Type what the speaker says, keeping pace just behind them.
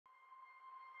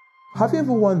Have you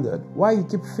ever wondered why you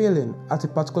keep failing at a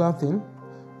particular thing?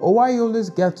 Or why you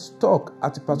always get stuck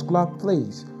at a particular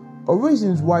place? Or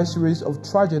reasons why a series of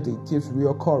tragedy keeps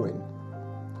reoccurring?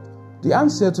 The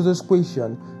answer to this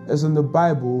question is in the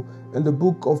Bible in the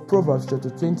book of Proverbs chapter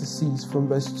 26 from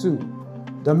verse 2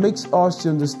 that makes us to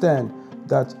understand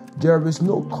that there is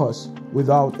no cause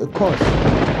without a cause.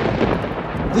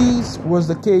 This was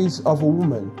the case of a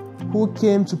woman who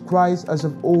came to Christ as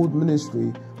of old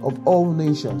ministry of all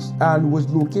nations and was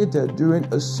located during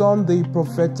a Sunday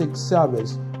prophetic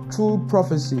service through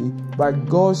prophecy by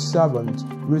God's servant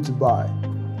Ritabbi,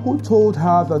 who told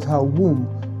her that her womb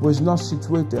was not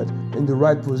situated in the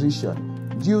right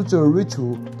position due to a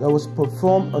ritual that was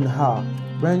performed on her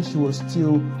when she was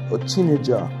still a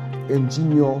teenager in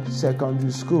junior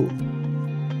secondary school.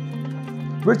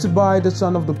 Ritabbi, the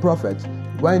son of the prophet,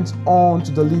 went on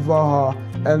to deliver her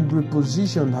and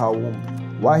reposition her womb,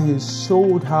 while he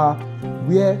showed her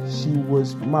where she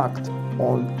was marked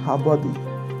on her body.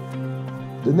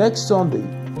 The next Sunday,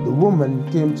 the woman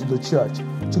came to the church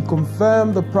to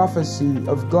confirm the prophecy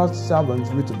of God's servant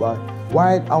Ritabbi,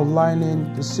 while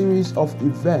outlining the series of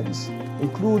events,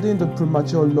 including the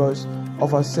premature loss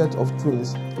of a set of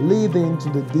twins, leading to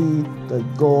the day that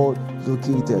God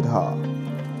located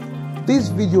her. This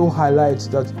video highlights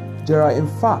that there are in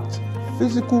fact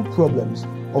physical problems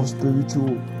of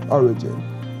spiritual origin.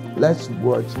 Let's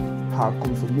watch her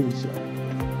confirmation.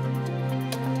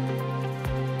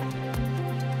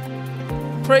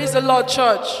 Praise the Lord,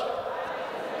 church.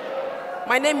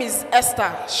 My name is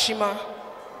Esther Shima.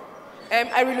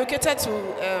 I relocated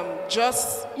to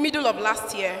just middle of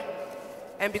last year,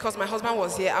 and because my husband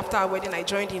was here after our wedding, I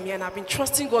joined him here, and I've been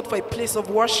trusting God for a place of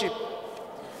worship.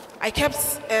 I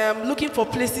kept looking for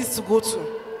places to go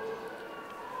to.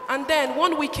 And then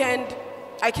one weekend,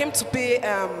 I came to pay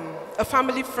a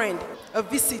family friend a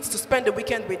visit to spend the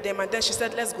weekend with them, and then she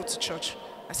said, let's go to church.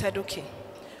 I said, okay.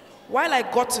 While I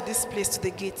got to this place, to the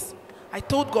gate, I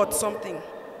told God something.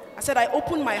 I said, I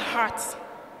opened my heart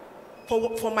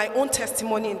for my own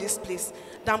testimony in this place,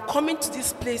 that I'm coming to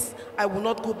this place, I will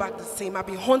not go back the same. I've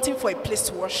been hunting for a place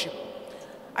to worship.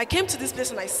 I came to this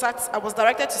place and I was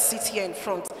directed to sit here in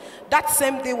front. That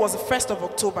same day was the 1st of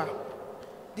October.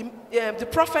 The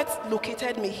prophet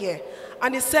located me here,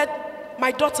 and he said,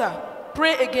 my daughter,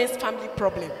 pray against family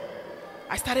problem.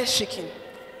 I started shaking.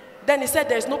 Then he said,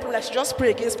 there's no problem, let's just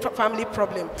pray against family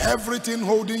problem. Everything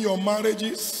holding your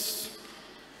marriages,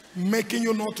 making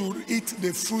you not to eat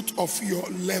the fruit of your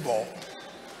labor.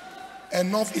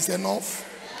 Enough is enough.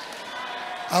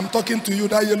 I'm talking to you,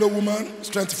 that yellow woman,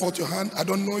 stretch forth your hand. I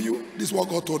don't know you. This is what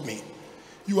God told me.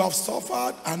 You have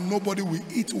suffered and nobody will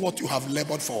eat what you have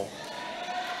labored for.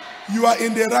 You are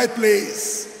in the right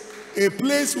place. A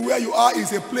place where you are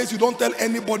is a place you don't tell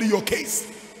anybody your case,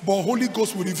 but Holy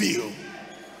Ghost will reveal.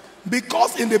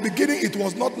 Because in the beginning it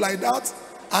was not like that,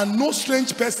 and no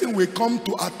strange person will come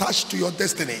to attach to your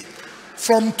destiny.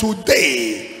 From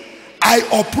today, I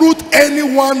uproot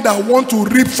anyone that want to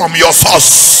reap from your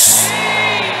source.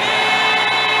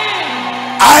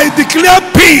 I declare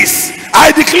peace.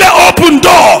 I declare open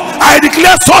door. I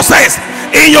declare success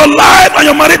in your life and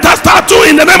your marital status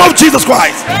in the name of Jesus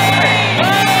Christ.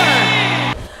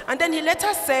 And then he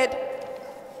later said,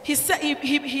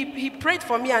 he prayed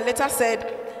for me and later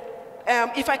said,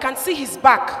 if I can see his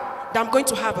back, then I'm going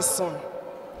to have a son.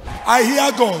 I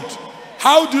hear God.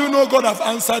 How do you know God has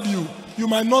answered you? You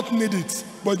might not need it,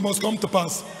 but it must come to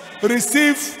pass.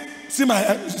 Receive, see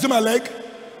my leg?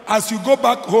 As you go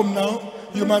back home now,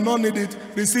 you might not need it.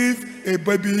 Receive a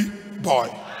baby boy.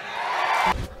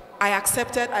 I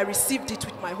accepted, I received it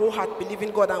with my whole heart, believing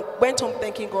God, and went home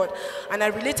thanking God. And I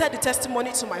related the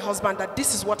testimony to my husband that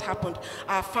this is what happened.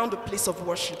 I found a place of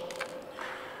worship.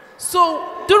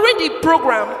 So during the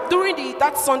program,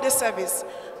 that Sunday service,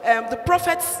 the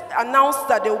prophets announced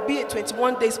that there will be a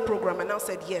 21 days program, and I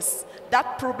said yes.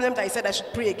 That problem that I said I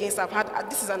should pray against,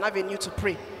 this is an avenue to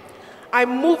pray. I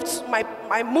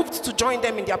moved to join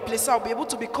them in their place, so I'll be able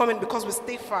to be coming because we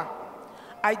stay far.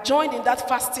 I joined in that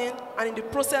fasting, and in the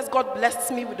process, God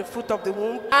blessed me with the fruit of the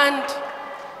womb, and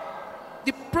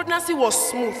the pregnancy was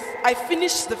smooth. I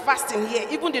finished the fasting here,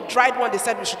 even the dried one they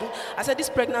said we should do. I said, this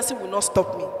pregnancy will not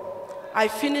stop me. I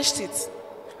finished it.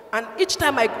 And each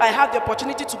time I have the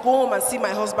opportunity to go home and see my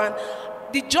husband,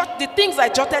 the things I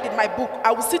jotted in my book,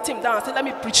 I will sit him down and say, let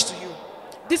me preach to you.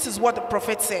 This is what the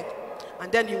prophet said.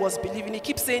 And then he was believing. He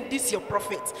keeps saying, this is your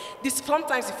prophet.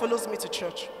 Sometimes he follows me to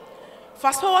church.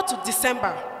 Fast forward to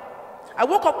December. I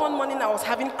woke up one morning, I was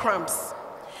having cramps.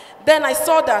 Then I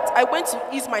saw that, I went to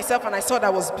ease myself and I saw that I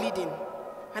was bleeding.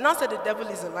 I now said the devil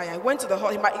is a liar. I went to the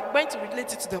he went to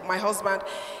relate it to my husband.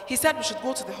 He said we should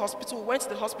go to the hospital. We went to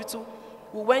the hospital.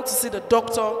 We went to see the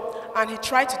doctor, and he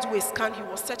tried to do a scan. He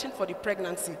was searching for the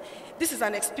pregnancy. This is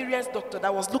an experienced doctor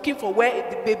that was looking for where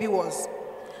the baby was.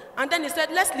 And then he said,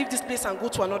 let's leave this place and go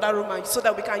to another room so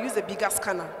that we can use a bigger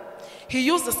scanner. He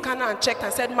used the scanner and checked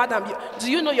and said, Madam, do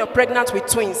you know you're pregnant with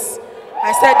twins?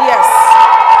 I said, yes.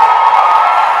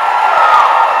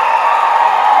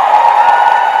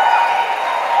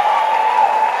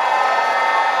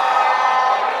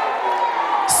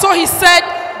 So he said,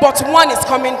 but one is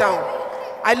coming down.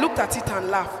 I looked at it and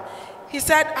laughed. He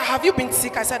said, have you been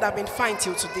sick? I said, I've been fine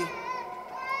till today.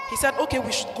 He said, okay,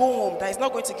 we should go home. That he's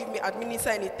not going to give me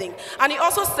administer anything. And he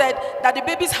also said that the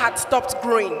babies had stopped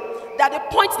growing. That the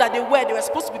points that they were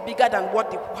supposed to be bigger than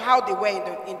how they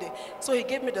were in the. So he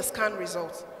gave me the scan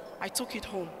results. I took it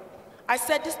home. I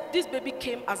said, this baby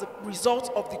came as a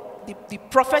result of the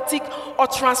prophetic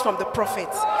utterance from the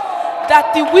prophet.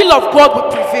 That the will of God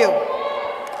would prevail.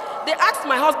 They asked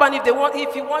my husband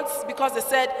if he wants, because they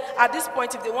said at this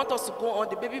point, if they want us to go on,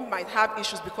 the baby might have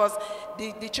issues because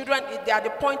the children, they are at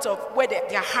the point of where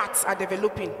their hearts are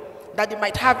developing, that they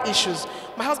might have issues.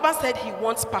 My husband said he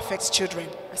wants perfect children.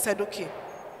 I said, okay.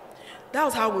 That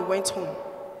was how we went home.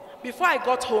 Before I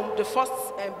got home, the first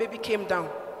baby came down.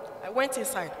 I went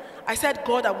inside. I said,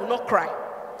 God, I will not cry.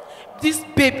 This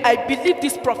babe, I believe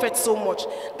this prophet so much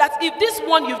that if this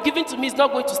one you've given to me is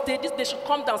not going to stay, they should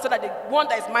come down so that the one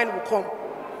that is mine will come.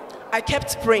 I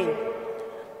kept praying.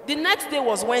 The next day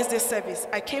was Wednesday service.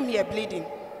 I came here bleeding.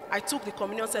 I took the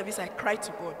communion service. I cried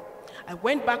to God. I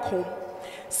went back home.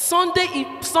 Sunday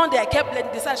I kept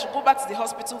bleeding. They said I should go back to the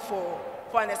hospital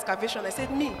for an excavation. I said,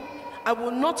 I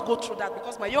will not go through that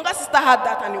because my younger sister had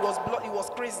that and it was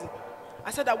crazy.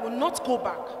 I said, I will not go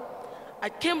back. I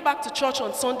came back to church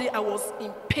on Sunday. I was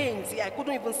in pain. I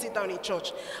couldn't even sit down in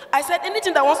church. I said,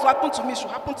 anything that wants to happen to me should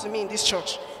happen to me in this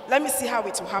church. Let me see how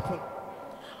it will happen.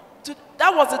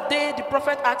 That was the day the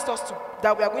prophet asked us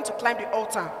that we are going to climb the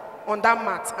altar on that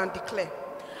mat and declare.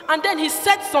 And then he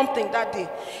said something that day.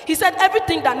 He said,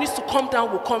 everything that needs to come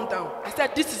down will come down. I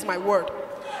said, this is my word.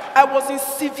 I was in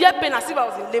severe pain as if I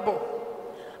was in labor.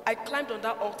 I climbed on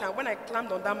that altar. And when I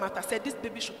climbed on that mat, I said, this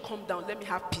baby should come down. Let me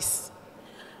have peace.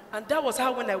 And that was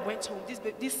how when I went home,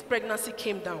 this pregnancy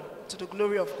came down to the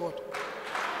glory of God.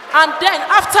 And then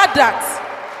after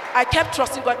that, I kept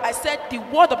trusting God. I said, the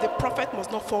word of the prophet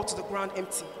must not fall to the ground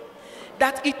empty.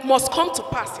 That it must come to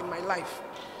pass in my life.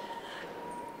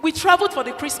 We traveled for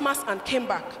the Christmas and came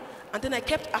back. And then I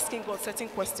kept asking God certain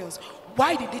questions.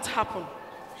 Why did it happen?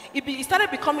 It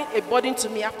started becoming a burden to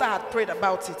me after I had prayed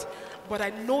about it. But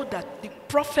I know that the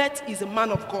prophet is a man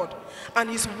of God. And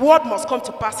his word must come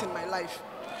to pass in my life.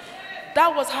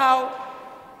 That was how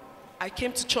I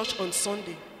came to church on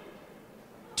Sunday.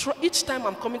 Each time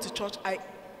I'm coming to church, I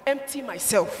empty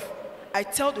myself. I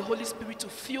tell the Holy Spirit to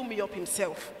fill me up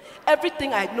himself.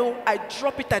 Everything I know, I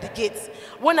drop it at the gates.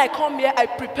 When I come here, I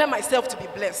prepare myself to be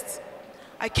blessed.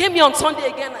 I came here on Sunday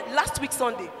again, last week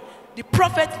Sunday. The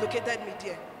prophet located me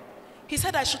there. He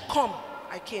said I should come.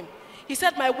 I came. He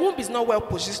said my womb is not well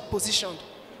positioned.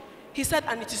 He said,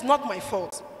 and it is not my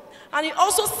fault. And he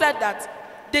also said that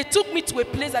they took me to a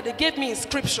place that they gave me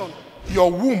inscription.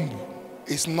 Your womb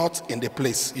is not in the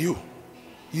place. You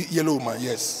yellow man,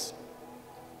 yes.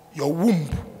 Your womb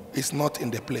is not in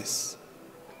the place.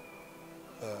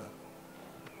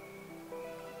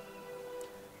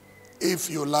 If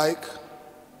you like,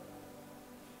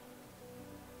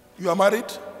 you are married?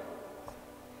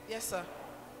 Yes, sir.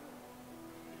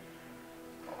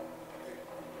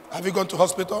 Have you gone to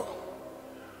hospital?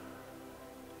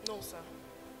 No, sir.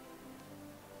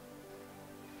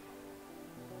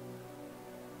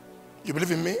 You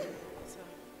believe in me? Sir.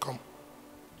 Come.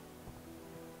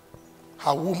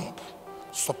 Her womb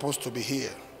is supposed to be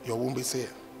here. Your womb is here.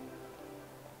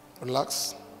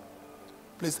 Relax.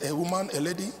 Please, a woman, a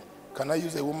lady. Can I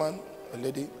use a woman, a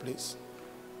lady, please?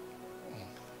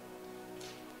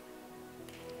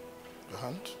 Your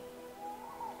hand.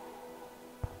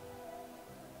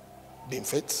 Being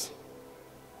fit.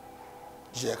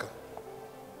 Jeka.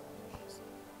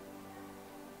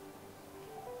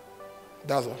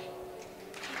 That's all.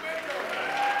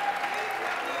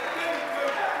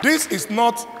 This is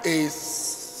not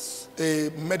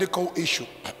a medical issue.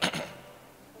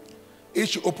 If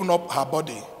she open up her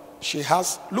body, she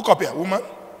has, look up here, woman.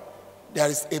 There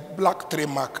is a black 3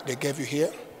 mark they gave you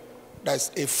here.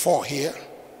 There's a 4 here.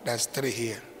 There's 3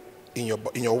 here in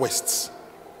your waist.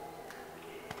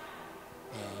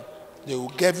 They will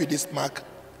give you this mark,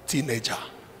 teenager.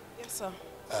 Yes, sir.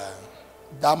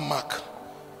 That mark,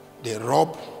 they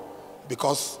rub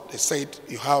Because they said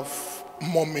you have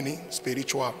more meaning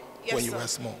spiritual when you were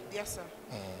small. Yes, sir.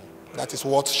 That is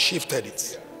what shifted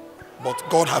it. But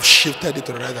God have shifted it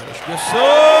to the right direction. Yes,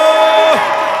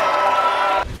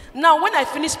 sir. Now, when I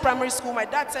finished primary school, my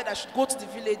dad said I should go to the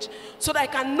village so that I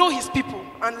can know his people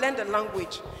and learn the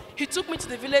language. He took me to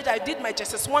the village. I did my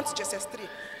JSS 1 to JSS 3.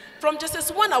 From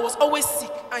JSS 1, I was always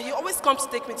sick, and he always comes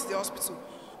to take me to the hospital.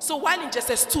 So while in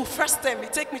JSS 2, first time, he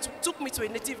took me to a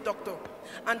native doctor.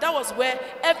 And that was where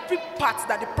every part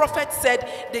that the prophet said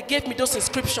they gave me those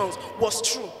inscriptions was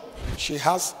true. She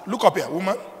has, look up here,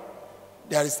 woman.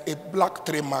 There is a black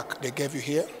 3 mark they gave you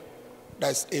here.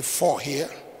 There's a 4 here.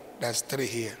 There's 3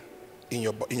 here in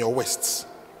your waist.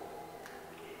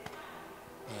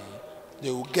 They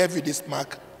will give you this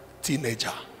mark,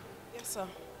 teenager. Yes, sir.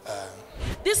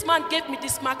 This man gave me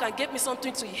this mark and gave me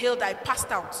something to heal that I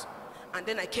passed out. And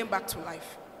then I came back to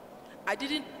life.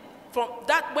 From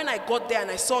that, when I got there and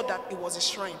I saw that it was a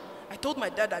shrine, I told my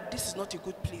dad that this is not a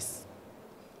good place.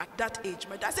 At that age,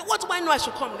 my dad said, what do I know? I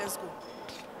should come, let's go.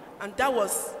 And that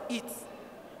was it.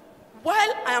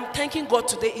 While I am thanking God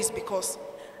today is because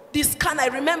this scan, I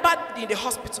remembered in the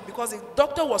hospital because the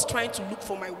doctor was trying to look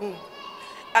for my womb.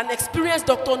 An experienced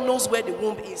doctor knows where the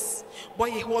womb is, but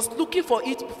he was looking for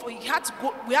it before we had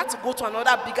to go to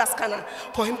another bigger scanner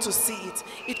for him to see it.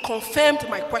 It confirmed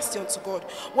my question to God.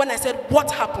 When I said,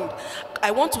 what happened?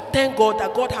 I want to thank God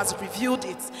that God has revealed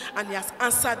it and he has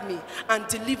answered me and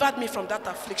delivered me from that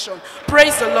affliction.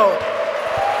 Praise the Lord.